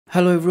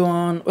Hello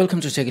everyone,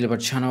 welcome to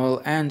Taskbar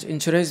channel, and in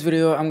today's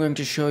video I'm going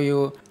to show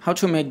you how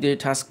to make the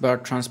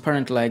taskbar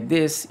transparent like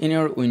this in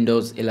your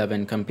Windows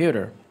 11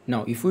 computer.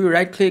 Now if we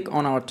right click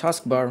on our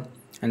taskbar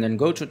and then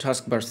go to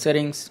Taskbar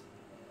Settings,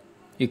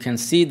 you can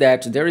see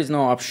that there is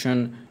no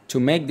option to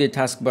make the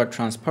taskbar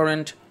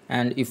transparent,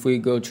 and if we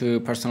go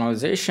to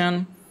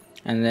personalization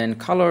and then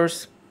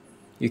colors,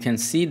 you can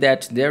see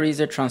that there is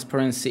a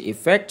transparency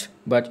effect,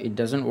 but it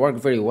doesn't work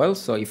very well.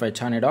 So if I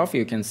turn it off,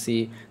 you can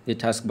see the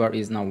taskbar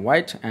is now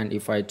white, and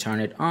if I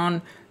turn it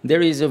on,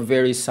 there is a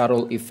very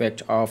subtle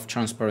effect of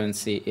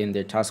transparency in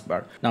the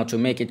taskbar. Now to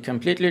make it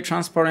completely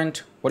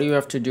transparent, what you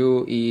have to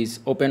do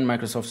is open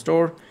Microsoft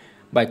Store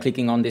by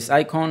clicking on this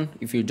icon.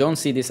 If you don't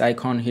see this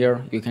icon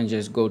here, you can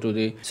just go to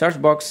the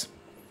search box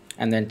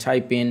and then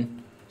type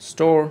in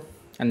Store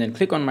and then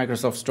click on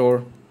Microsoft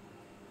Store.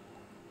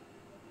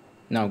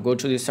 Now go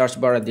to the search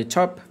bar at the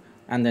top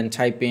and then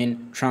type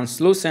in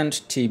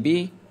translucent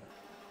TB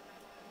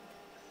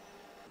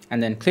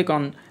and then click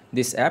on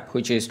this app,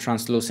 which is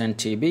translucent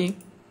TB.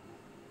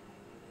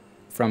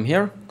 From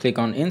here, click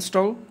on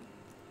install.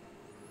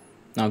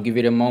 Now give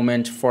it a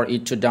moment for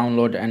it to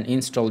download and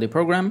install the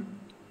program.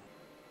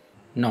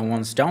 Now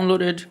once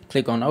downloaded,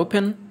 click on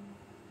open.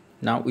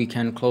 Now we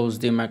can close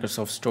the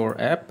Microsoft Store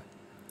app,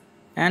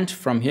 and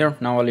from here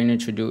now all you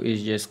need to do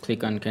is just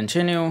click on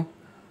continue,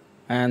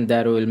 and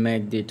that will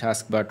make the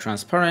taskbar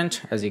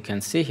transparent, as you can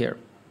see here.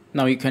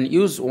 Now you can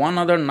use one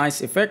other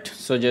nice effect,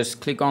 so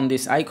just click on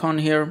this icon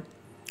here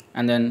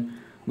and then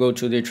go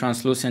to the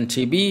translucent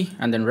TB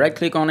and then right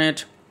click on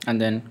it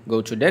and then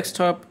go to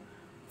desktop.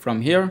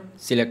 From here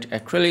select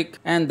acrylic,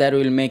 and that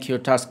will make your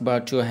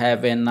taskbar to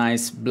have a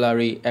nice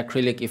blurry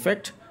acrylic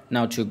effect.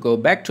 Now to go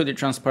back to the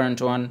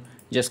transparent one,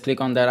 just click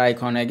on that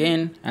icon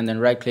again and then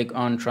right click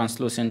on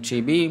translucent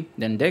TB,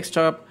 then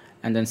desktop,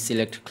 and then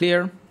select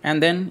clear,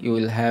 and then you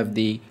will have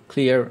the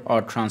clear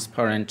or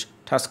transparent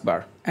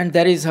taskbar. And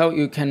that is how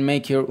you can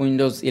make your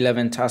Windows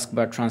 11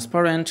 taskbar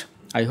transparent.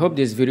 I hope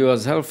this video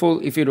was helpful.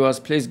 If it was,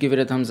 please give it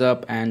a thumbs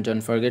up and don't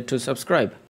forget to subscribe.